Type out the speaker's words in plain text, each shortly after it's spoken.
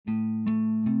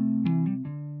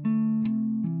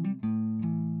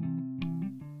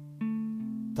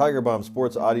Tiger Bomb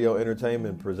Sports Audio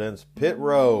Entertainment presents Pit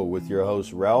Row with your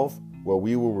host Ralph, where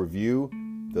we will review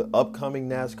the upcoming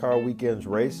NASCAR weekend's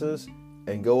races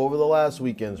and go over the last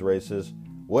weekend's races,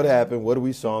 what happened, what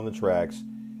we saw on the tracks,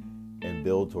 and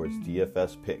build towards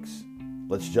DFS picks.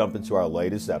 Let's jump into our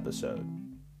latest episode.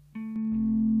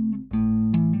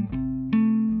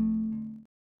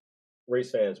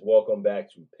 Race fans, welcome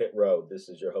back to Pit Row. This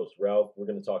is your host Ralph. We're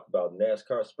going to talk about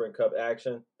NASCAR Sprint Cup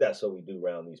action. That's what we do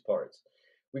around these parts.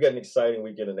 We got an exciting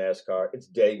weekend of NASCAR. It's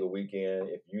DEGA weekend.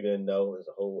 If you didn't know, there's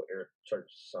a whole Air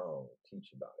Church song to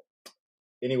teach you about it.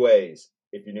 Anyways,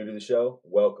 if you're new to the show,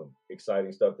 welcome.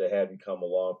 Exciting stuff to have you come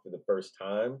along for the first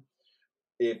time.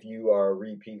 If you are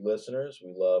repeat listeners,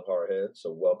 we love hardheads,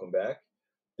 so welcome back.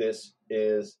 This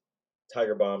is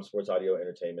Tiger Bomb Sports Audio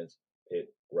Entertainment's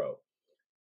Pit Row.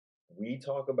 We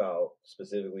talk about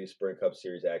specifically Sprint Cup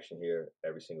Series action here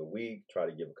every single week, try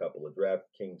to give a couple of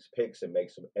DraftKings picks and make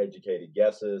some educated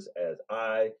guesses as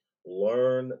I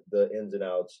learn the ins and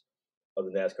outs of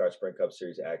the NASCAR Sprint Cup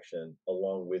Series action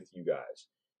along with you guys.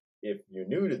 If you're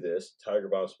new to this, Tiger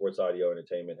Bomb Sports Audio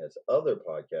Entertainment has other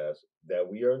podcasts that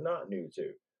we are not new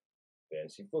to.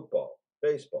 Fantasy football,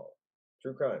 baseball,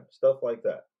 true crime, stuff like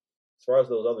that. As far as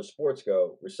those other sports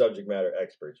go, we're subject matter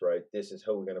experts, right? This is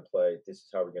how we're going to play. This is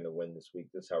how we're going to win this week.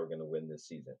 This is how we're going to win this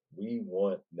season. We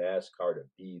want NASCAR to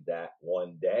be that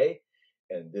one day,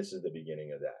 and this is the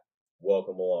beginning of that.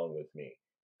 Welcome along with me.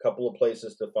 Couple of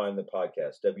places to find the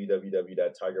podcast,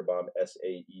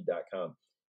 www.tigerbombsae.com.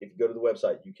 If you go to the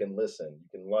website, you can listen, you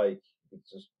can like, you can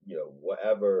just,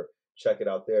 whatever, check it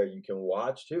out there. You can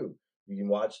watch too. You can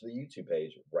watch the YouTube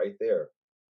page right there.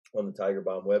 On the Tiger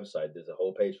Bomb website, there's a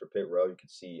whole page for Pit Row. You can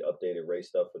see updated race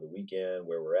stuff for the weekend,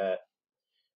 where we're at,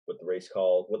 what the race is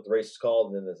called, and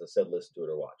then, as I said, listen to it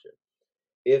or watch it.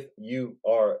 If you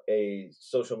are a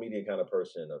social media kind of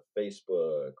person, a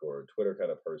Facebook or Twitter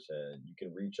kind of person, you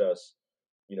can reach us,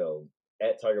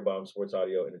 at Tiger Bomb Sports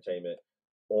Audio Entertainment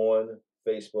on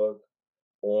Facebook,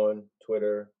 on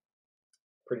Twitter.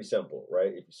 Pretty simple,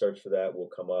 right? If you search for that, we'll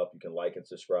come up. You can like and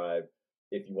subscribe.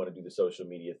 If you want to do the social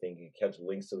media thing, you can catch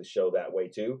links to the show that way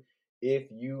too.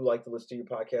 If you like to listen to your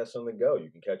podcasts on the go,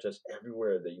 you can catch us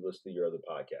everywhere that you listen to your other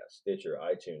podcasts. Stitcher,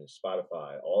 iTunes,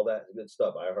 Spotify, all that good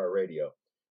stuff, iHeartRadio.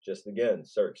 Just again,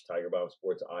 search Tiger Bomb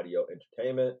Sports Audio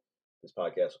Entertainment. This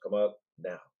podcast will come up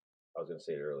now. I was going to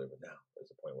say it earlier, but now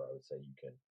there's a point where I would say you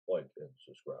can like and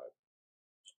subscribe.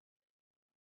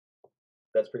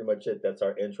 That's pretty much it. That's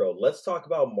our intro. Let's talk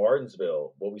about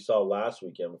Martinsville, what we saw last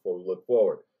weekend before we look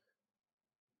forward.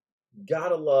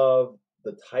 Gotta love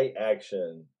the tight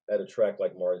action at a track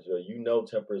like Martinsville.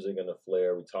 Tempers are going to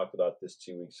flare. We talked about this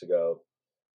 2 weeks ago.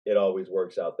 It always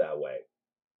works out that way.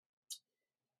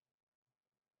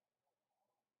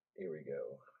 Here we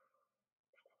go.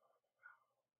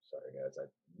 Sorry, guys. I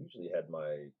usually had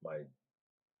my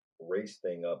race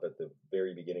thing up at the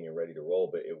very beginning and ready to roll,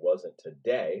 but it wasn't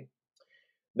today.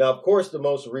 Now, of course, the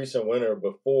most recent winner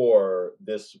before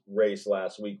this race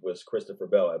last week was Christopher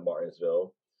Bell at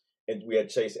Martinsville. And we had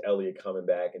Chase Elliott coming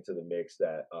back into the mix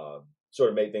that sort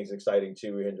of made things exciting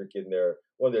too. Hendrick getting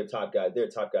one of their top guys,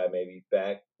 maybe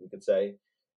back, we could say.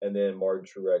 And then Martin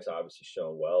Truex obviously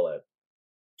shown well at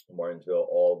Martinsville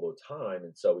all the time.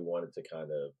 And so we wanted to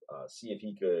kind of see if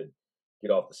he could get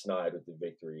off the snide with the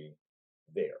victory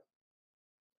there.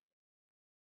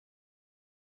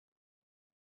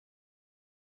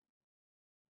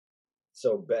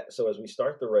 So as we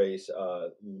start the race,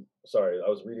 sorry, I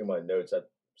was reading my notes.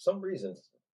 Some reasons,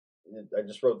 I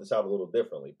just wrote this out a little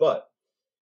differently, but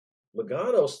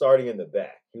Logano starting in the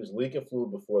back. He was leaking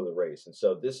fluid before the race, and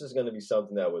so this is going to be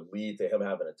something that would lead to him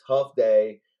having a tough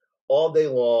day all day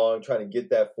long, trying to get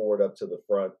that Ford up to the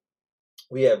front.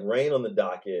 We had rain on the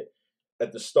docket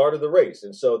at the start of the race,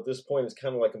 and so at this point, it's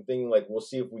kind of like I'm thinking, we'll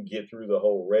see if we get through the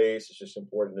whole race. It's just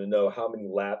important to know how many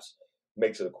laps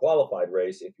makes it a qualified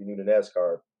race. If you're new to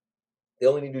NASCAR, they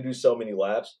only need to do so many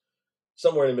laps.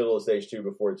 Somewhere in the middle of stage 2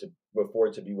 before it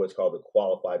to be what's called the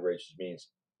qualified race, which means,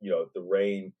 if the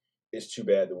rain is too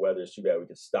bad, the weather is too bad, we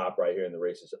can stop right here and the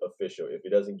race is official. If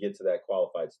it doesn't get to that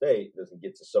qualified state, it doesn't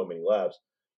get to so many laps,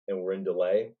 and we're in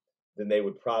delay, then they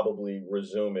would probably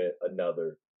resume it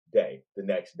another day, the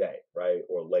next day, right?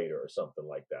 Or later or something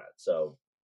like that. So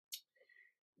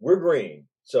we're green.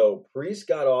 So Priest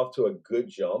got off to a good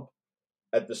jump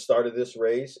at the start of this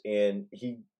race, and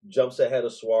he jumps ahead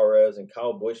of Suarez, and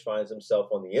Kyle Busch finds himself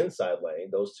on the inside lane.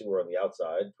 Those two are on the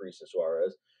outside, Priest and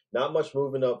Suarez. Not much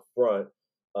moving up front,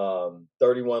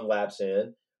 31 laps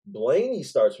in. Blaney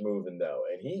starts moving, though,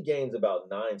 and he gains about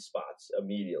 9 spots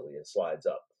immediately and slides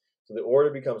up. So the order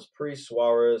becomes Priest,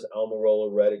 Suarez, Almirola,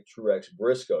 Reddick, Truex,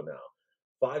 Briscoe now.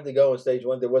 5 to go in stage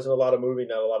one. There wasn't a lot of moving,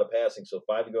 not a lot of passing. So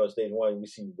 5 to go in stage one. We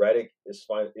see Reddick is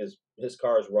fine. His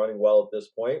car is running well at this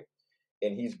point,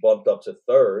 and he's bumped up to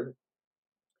third.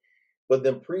 But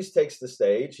then Priest takes the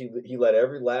stage. He led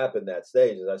every lap in that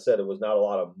stage. As I said, it was not a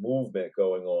lot of movement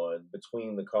going on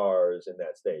between the cars in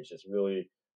that stage. Just really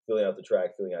filling out the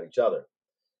track, filling out each other.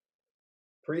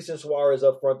 Priest and Suarez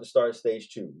up front to start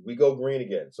stage two. We go green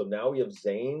again. So now we have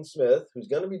Zane Smith, who's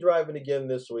going to be driving again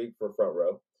this week for front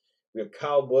row. We have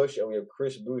Kyle Busch and we have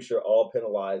Chris Buescher all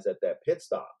penalized at that pit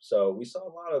stop. So we saw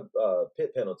a lot of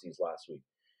pit penalties last week.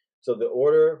 So the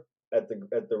order at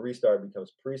the restart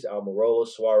becomes Priest, Almirola,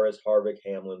 Suarez, Harvick,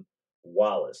 Hamlin,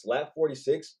 Wallace. Lap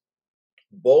 46,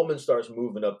 Bowman starts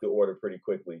moving up the order pretty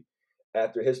quickly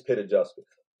after his pit adjustment.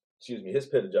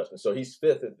 So he's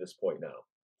fifth at this point now.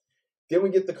 Then we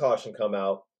get the caution come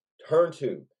out. Turn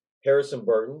 2, Harrison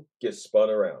Burton gets spun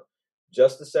around.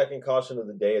 Just the second caution of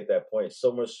the day at that point.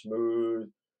 So much smooth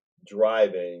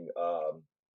driving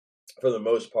for the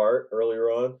most part earlier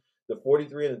on. The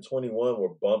 43 and the 21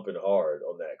 were bumping hard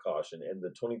on that caution. And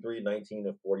the 23, 19,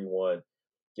 and 41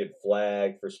 get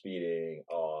flagged for speeding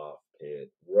off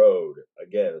pit road.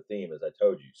 Again, a theme, as I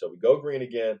told you. So we go green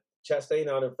again. Chastain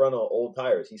out in front on old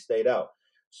tires. He stayed out.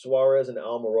 Suarez and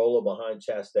Almirola behind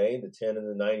Chastain, the 10 and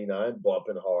the 99,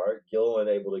 bumping hard. Gilliland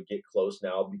able to get close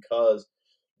now because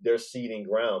they're ceding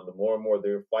ground. The more and more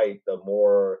they fight, the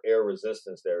more air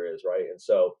resistance there is, right? And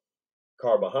so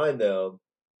car behind them,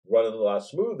 running a lot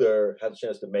smoother, has a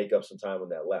chance to make up some time on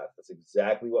that lap. That's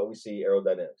exactly what we see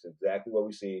aerodynamics, exactly what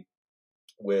we see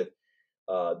with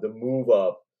the move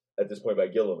up at this point by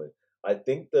Gilliland. I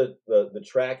think the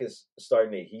track is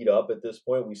starting to heat up at this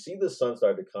point. We see the sun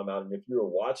starting to come out, and if you're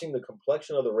watching, the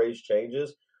complexion of the race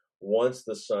changes once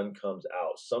the sun comes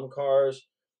out. Some cars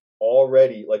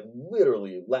already, like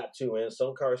literally lap 2 in,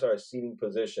 some cars are seating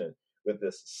position with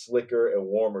this slicker and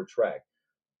warmer track.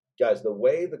 Guys, the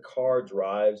way the car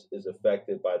drives is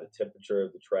affected by the temperature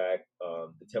of the track.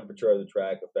 The temperature of the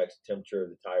track affects the temperature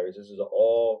of the tires. This is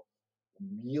all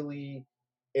really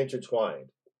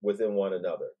intertwined within one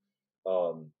another.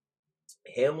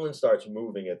 Hamlin starts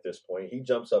moving at this point. He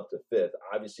jumps up to fifth.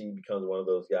 Obviously, he becomes one of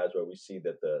those guys where we see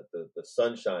that the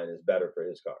sunshine is better for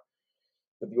his car.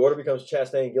 But the order becomes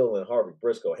Chastain, Gilliland, Harvick,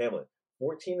 Briscoe, Hamlin.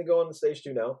 14 to go in the stage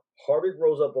 2 now. Harvick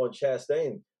rolls up on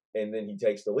Chastain, and then he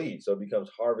takes the lead. So it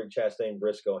becomes Harvick, Chastain,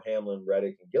 Briscoe, Hamlin,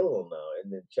 Reddick, and Gilliland now.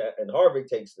 And then Harvick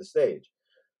takes the stage.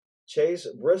 Chase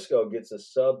Briscoe gets a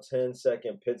sub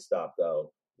 10-second pit stop,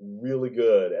 though. Really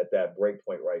good at that break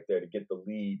point right there to get the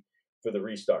lead for the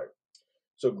restart.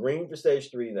 So green for stage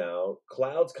 3 now.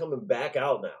 Clouds coming back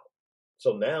out now.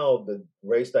 So now the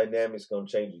race dynamics going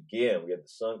to change again. We have the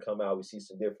sun come out. We see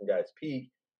some different guys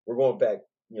peak. We're going back,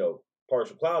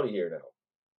 partial cloudy here now.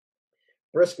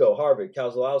 Briscoe, Harvick,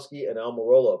 Keselowski, and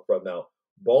Almirola up front now.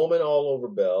 Bowman all over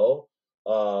Bell.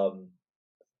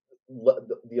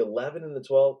 The 11 and the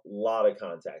 12, a lot of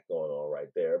contact going on right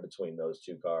there between those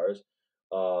two cars.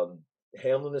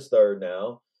 Hamlin is third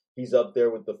now. He's up there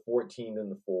with the 14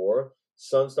 and the 4.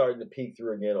 Sun starting to peek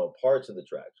through again on parts of the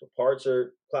track. So parts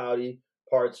are cloudy,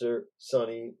 parts are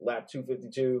sunny. Lap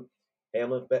 252,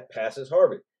 Hamlin passes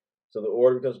Harvick. So the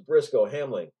order becomes Briscoe,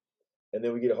 Hamlin, and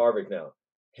then we get Harvick now.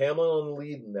 Hamlin on the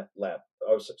lead in that lap.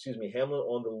 Hamlin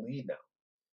on the lead now.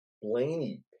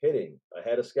 Blaney pitting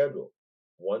ahead of schedule.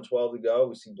 112 to go.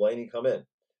 We see Blaney come in.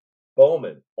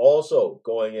 Bowman also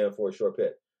going in for a short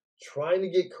pit. Trying to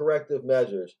get corrective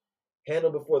measures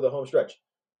handled before the home stretch.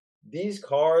 These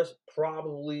cars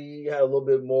probably had a little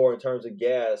bit more in terms of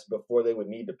gas before they would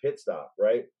need to pit stop,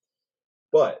 right?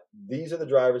 But these are the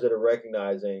drivers that are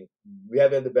recognizing we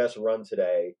haven't had the best run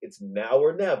today. It's now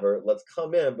or never. Let's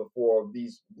come in before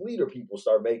these leader people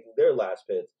start making their last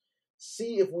pits.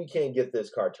 See if we can't get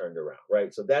this car turned around,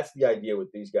 right? So that's the idea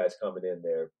with these guys coming in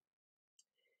there.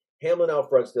 Hamlin out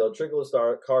front still. Trickle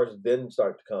of cars then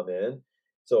start to come in.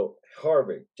 So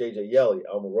Harvick, J.J. Yeley,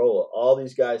 Almirola, all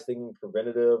these guys thinking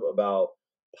preventative about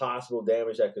possible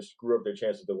damage that could screw up their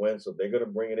chances to win. So they're going to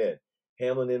bring it in.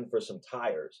 Hamlin in for some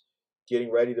tires,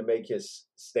 getting ready to make his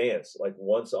stance. Like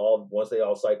once they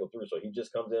all cycle through. So he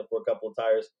just comes in for a couple of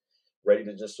tires, ready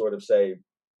to just sort of say,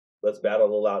 let's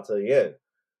battle it out to the end.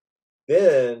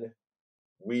 Then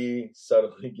we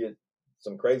suddenly get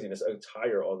some craziness. A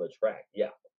tire on the track. Yeah.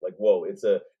 Like, whoa, it's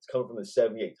coming from the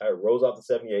 78. Tire rolls off the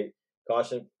 78.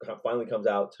 Caution finally comes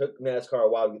out. Took NASCAR a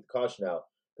while to get the caution out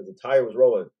because the tire was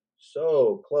rolling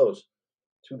so close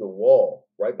to the wall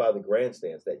right by the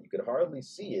grandstands that you could hardly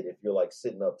see it if you're like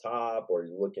sitting up top or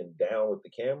you're looking down with the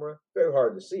camera. Very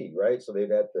hard to see, right? So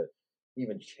they'd have to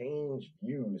even change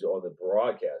views on the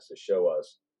broadcast to show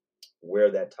us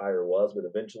where that tire was, but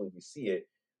eventually we see it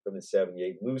from the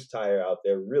 78. Loose tire out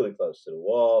there, really close to the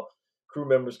wall. Crew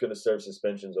members going to serve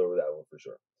suspensions over that one for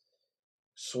sure.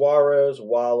 Suarez,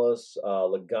 Wallace,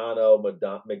 Logano,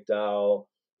 McDowell,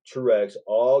 Truex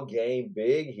all game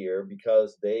big here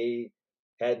because they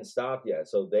hadn't stopped yet.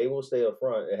 So they will stay up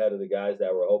front ahead of the guys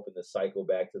that were hoping to cycle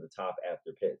back to the top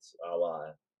after pits, a la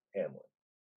Hamlin.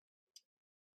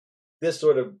 This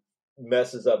sort of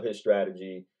messes up his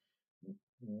strategy,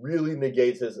 really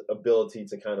negates his ability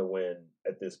to kind of win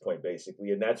at this point,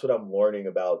 basically. And that's what I'm learning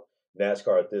about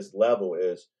NASCAR at this level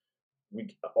is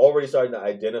we already starting to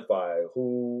identify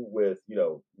who with,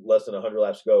 less than 100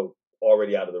 laps to go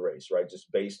already out of the race, right?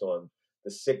 Just based on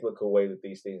the cyclical way that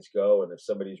these things go. And if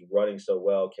somebody's running so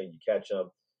well, can you catch them?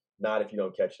 Not if you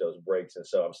don't catch those breaks. And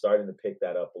so I'm starting to pick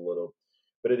that up a little.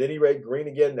 But at any rate, green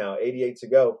again now, 88 to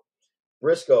go.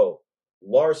 Briscoe,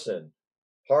 Larson,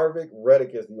 Harvick,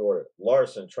 Reddick is the order.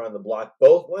 Larson trying to block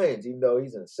both lanes, even though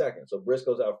he's in second. So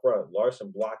Briscoe's out front.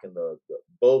 Larson blocking the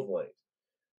both lanes.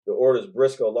 The order is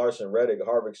Briscoe, Larson, Reddick,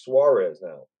 Harvick, Suarez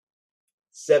now.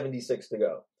 76 to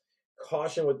go.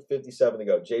 Caution with 57 to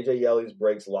go. J.J. Yeley's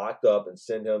brakes locked up and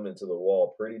send him into the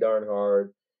wall pretty darn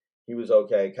hard. He was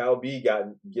okay. Kyle B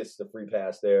gets the free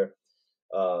pass there.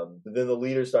 But then the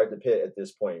leaders start to pit at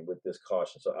this point with this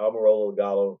caution. So Almirola,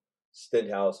 Gallo,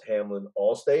 Stenhouse, Hamlin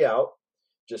all stay out.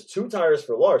 Just 2 tires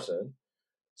for Larson.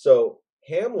 So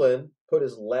Hamlin put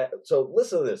his so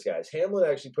listen to this, guys. Hamlin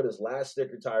actually put his last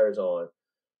sticker tires on,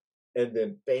 and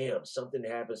then bam, something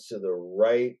happens to the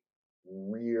right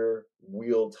rear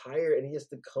wheel tire, and he has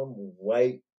to come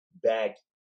right back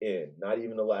in. Not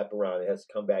even a lap around. It has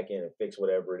to come back in and fix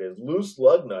whatever it is. Loose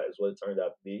lug nut is what it turned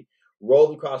out to be.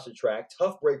 Rolled across the track.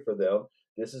 Tough break for them.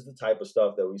 This is the type of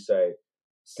stuff that we say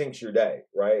sinks your day,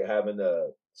 right? Having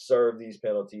to serve these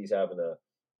penalties, having to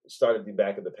start at the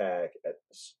back of the pack at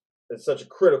such a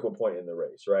critical point in the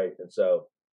race, right? And so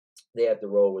they have to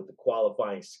roll with the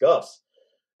qualifying scuffs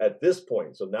at this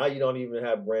point. So now you don't even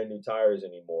have brand new tires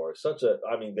anymore.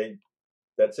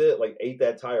 That's it. Like ate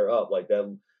that tire up like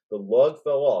that. The lug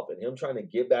fell off, and him trying to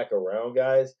get back around,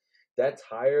 guys. That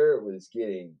tire was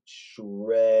getting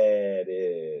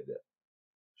shredded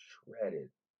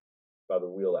by the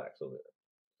wheel axle there.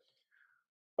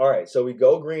 All right, so we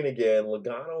go green again.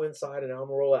 Logano inside and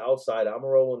Almirola outside.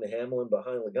 Almirola and Hamlin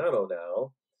behind Logano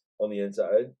now on the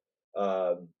inside.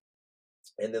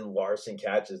 And then Larson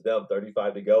catches them.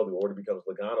 35 to go. The order becomes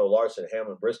Logano, Larson,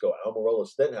 Hamlin, Briscoe, Almirola,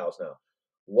 Stenhouse now.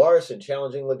 Larson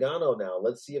challenging Logano now.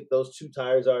 Let's see if those 2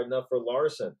 tires are enough for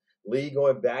Larson. Lee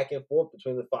going back and forth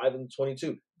between the 5 and the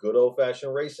 22. Good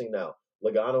old-fashioned racing now.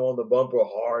 Logano on the bumper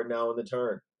hard now in the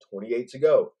turn. 28 to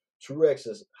go. Truex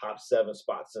has hopped 7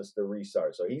 spots since the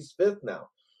restart. So he's 5th now.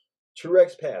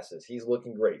 Truex passes. He's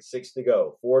looking great. 6 to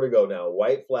go. 4 to go now.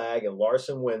 White flag, and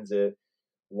Larson wins it.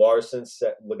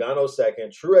 Logano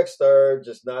second. Truex third.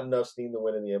 Just not enough steam to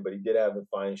win in the end, but he did have a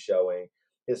fine showing.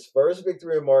 His first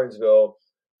victory in Martinsville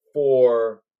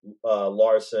for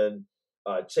Larson.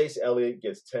 Chase Elliott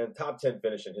gets top 10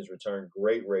 finish in his return.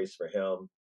 Great race for him.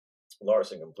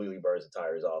 Larson completely burns the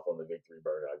tires off on the victory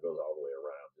burnout. Goes all the way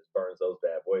around. Just burns those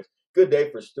bad boys. Good day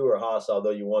for Stewart-Haas,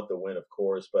 although you want the win, of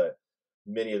course, but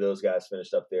many of those guys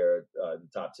finished up there in the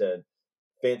top 10.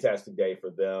 Fantastic day for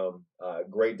them.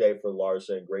 Great day for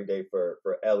Larson. Great day for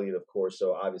Elliott, of course.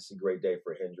 So obviously great day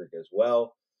for Hendrick as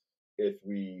well, if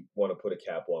we want to put a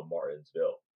cap on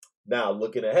Martinsville. Now,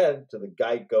 looking ahead to the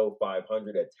Geico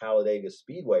 500 at Talladega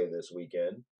Speedway this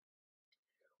weekend,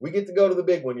 we get to go to the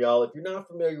big one, y'all. If you're not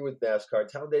familiar with NASCAR,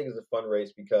 Talladega is a fun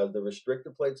race because the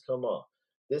restrictor plates come off.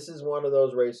 This is one of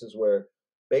those races where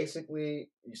basically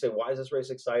you say, why is this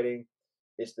race exciting?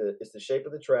 It's the shape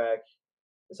of the track.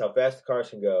 It's how fast the cars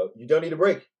can go. You don't need a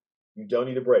brake.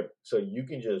 So you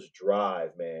can just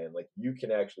drive, man. Like you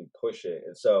can actually push it.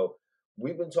 And so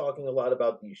we've been talking a lot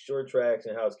about these short tracks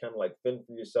and how it's kind of like fend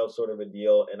for yourself sort of a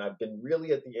deal. And I've been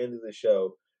really at the end of the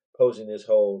show posing this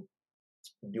whole,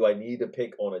 do I need to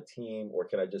pick on a team or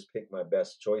can I just pick my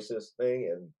best choices thing?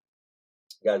 And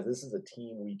guys, this is a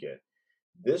team weekend.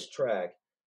 This track,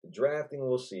 the drafting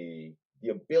we'll see, the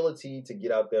ability to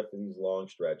get out there for these long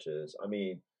stretches. I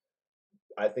mean,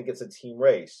 I think it's a team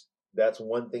race. That's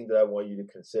one thing that I want you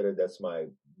to consider. That's my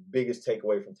biggest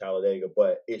takeaway from Talladega,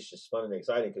 but it's just fun and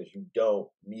exciting because you don't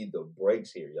need the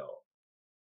brakes here, y'all.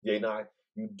 You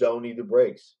don't need the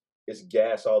brakes. It's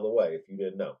gas all the way, if you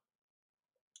didn't know.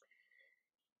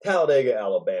 Talladega,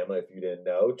 Alabama, if you didn't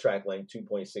know. Track length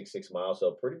 2.66 miles,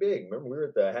 so pretty big. Remember, we were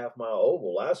at the half-mile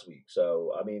oval last week.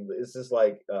 So, I mean, it's just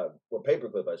like, or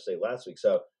paperclip, I should say, last week.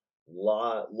 So,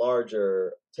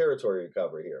 larger territory to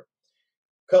cover here.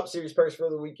 Cup Series purse for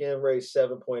the weekend race,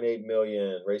 $7.8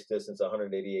 million. Race distance,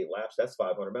 188 laps. That's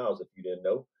 500 miles if you didn't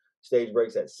know. Stage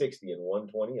breaks at 60 and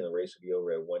 120, and the race will be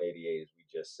over at 188, as we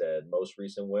just said. Most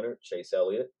recent winner, Chase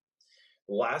Elliott.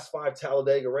 Last 5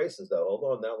 Talladega races, though. Hold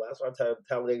on now. Last 5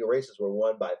 Talladega races were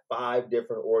won by 5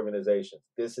 different organizations.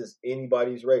 This is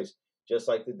anybody's race, just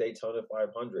like the Daytona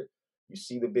 500. You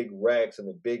see the big wrecks and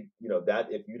the big, that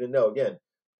if you didn't know, again,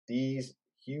 these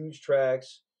huge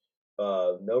tracks,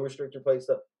 no restrictor plate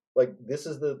stuff. Like, this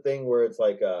is the thing where it's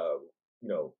like,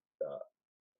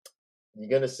 you're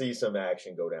gonna see some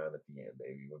action go down at the end,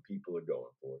 baby, when people are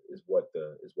going for it. Is what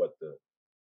the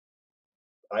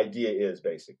idea is,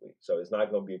 basically. So it's not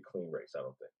going to be a clean race, I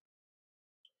don't think.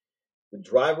 The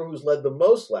driver who's led the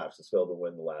most laps has failed to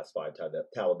win the last 5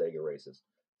 Talladega races.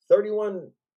 31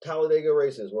 Talladega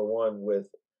races were won with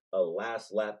a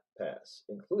last lap pass,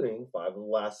 including 5 of the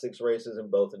last 6 races, and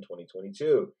both in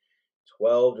 2022.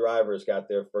 12 drivers got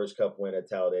their first Cup win at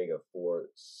Talladega. For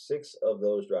 6 of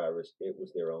those drivers, it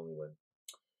was their only win.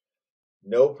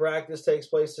 No practice takes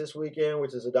place this weekend,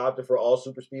 which is adopted for all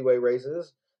superspeedway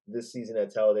races this season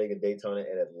at Talladega, Daytona,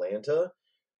 and Atlanta.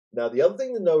 Now, the other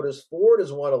thing to note is Ford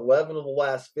has won 11 of the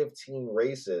last 15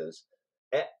 races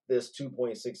at this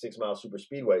 2.66 mile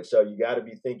superspeedway. So you got to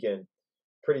be thinking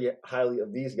pretty highly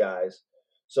of these guys.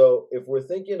 So if we're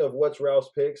thinking of what's Ralph's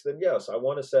picks, then yes, I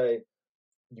want to say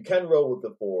you can roll with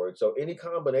the Ford. So any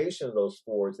combination of those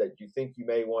Fords that you think you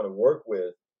may want to work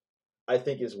with, I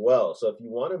think as well. So if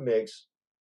you want to mix,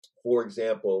 for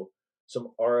example, some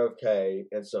RFK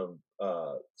and some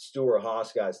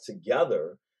Stewart-Haas guys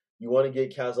together, you want to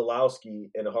get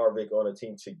Keselowski and Harvick on a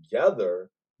team together,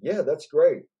 yeah, that's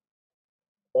great.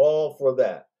 All for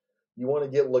that. You want to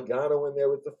get Logano in there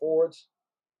with the Fords?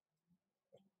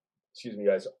 Excuse me,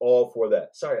 guys. All for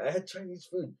that. Sorry, I had Chinese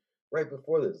food right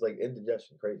before this. Like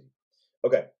indigestion, crazy.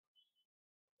 Okay.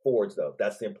 Fords, though.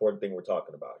 That's the important thing we're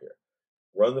talking about here.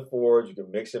 Run the Fords. You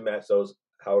can mix and match those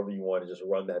however you want to. Just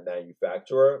run that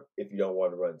manufacturer if you don't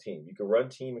want to run team. You can run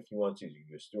team if you want to. You can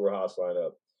do a Stewart-Haas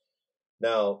lineup.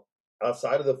 Now,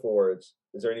 outside of the Fords,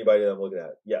 is there anybody that I'm looking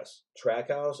at? Yes.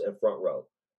 Trackhouse and Front Row.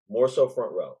 More so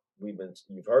Front Row.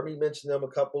 You've heard me mention them a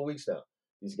couple of weeks now.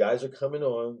 These guys are coming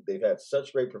on. They've had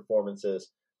such great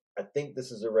performances. I think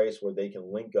this is a race where they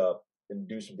can link up and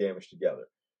do some damage together.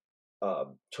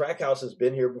 Trackhouse has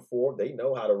been here before. They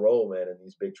know how to roll, man, in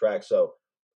these big tracks. So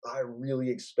I really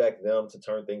expect them to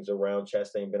turn things around.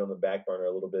 Chastain been on the back burner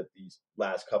a little bit these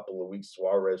last couple of weeks.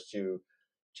 Suarez too.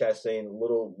 Chastain a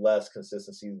little less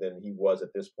consistency than he was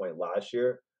at this point last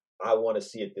year. I want to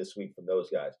see it this week from those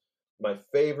guys. My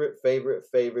favorite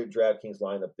DraftKings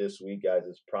lineup this week, guys,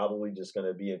 is probably just going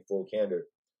to be in full candor.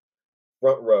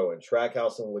 Front Row and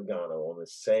Trackhouse and Logano on the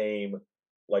same,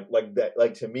 like that.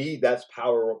 Like, to me, that's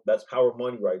power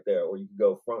money right there. Or you can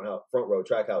go Front Row,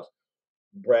 Trackhouse,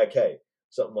 Brad K,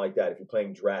 something like that. If you're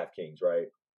playing DraftKings, right?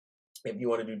 If you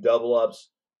want to do double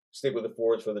ups, stick with the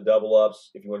Fords for the double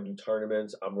ups. If you want to do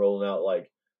tournaments, I'm rolling out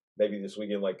like maybe this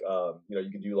weekend, like you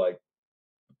could do like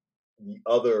the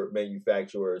other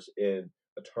manufacturers in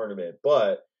a tournament,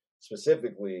 but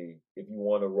specifically if you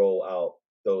want to roll out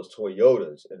those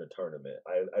Toyotas in a tournament,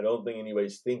 I don't think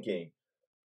anybody's thinking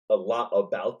a lot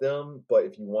about them, but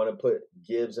if you want to put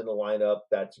Gibbs in the lineup,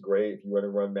 that's great. If you want to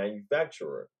run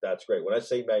manufacturer, that's great. When I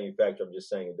say manufacturer, I'm just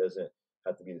saying it doesn't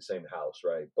have to be the same house,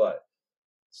 right? But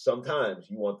sometimes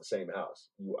you want the same house.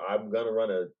 I'm going to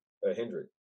run a Hendrick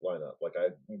lineup. Like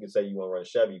you can say you want to run a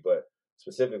Chevy, but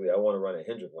specifically, I want to run a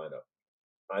Hendrick lineup.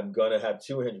 I'm going to have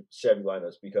 2 Chevy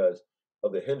lineups because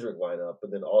of the Hendrick lineup,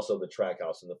 but then also the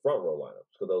Trackhouse and the Front Row lineups,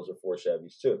 because those are 4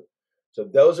 Chevys too. So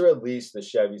those are at least the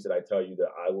Chevys that I tell you that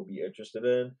I will be interested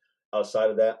in. Outside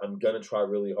of that, I'm going to try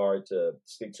really hard to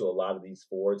stick to a lot of these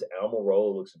Fords.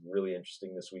 Almirola looks really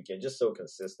interesting this weekend, just so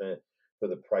consistent for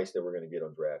the price that we're going to get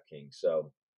on DraftKings.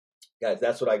 So, guys,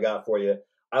 that's what I got for you.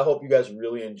 I hope you guys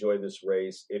really enjoy this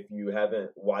race. If you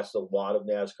haven't watched a lot of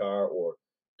NASCAR or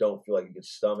don't feel like you can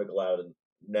stomach a lot of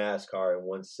NASCAR in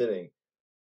one sitting,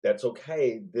 that's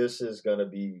okay. This is going to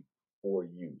be for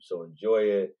you. So enjoy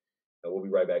it. And we'll be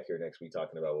right back here next week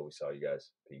talking about what we saw, you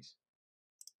guys. Peace.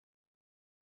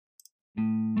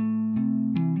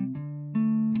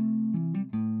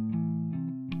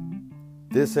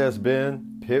 This has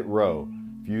been Pit Row.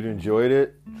 If you'd enjoyed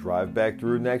it, drive back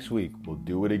through next week. We'll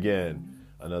do it again.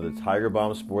 Another Tiger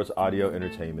Bomb Sports Audio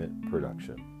Entertainment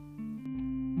production.